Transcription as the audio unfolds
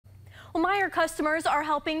Well, Meijer customers are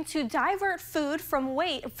helping to divert food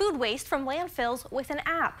waste from landfills with an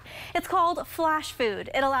app. It's called Flash Food.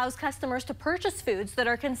 It allows customers to purchase foods that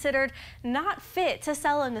are considered not fit to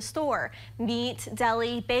sell in the store. Meat,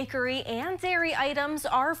 deli, bakery, and dairy items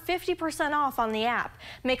are 50% off on the app.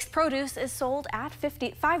 Mixed produce is sold at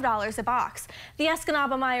 $5 a box. The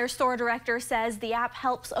Escanaba Meijer store director says the app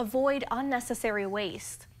helps avoid unnecessary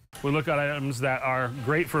waste. We look at items that are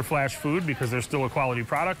great for flash food because they're still a quality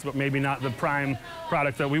product, but maybe not the prime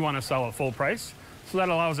product that we want to sell at full price. So that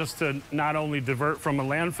allows us to not only divert from a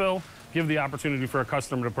landfill, give the opportunity for a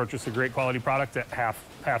customer to purchase a great quality product at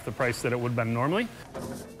half the price that it would have been normally.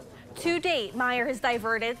 To date, Meijer has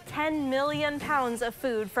diverted 10 million pounds of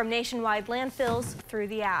food from nationwide landfills through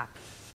the app.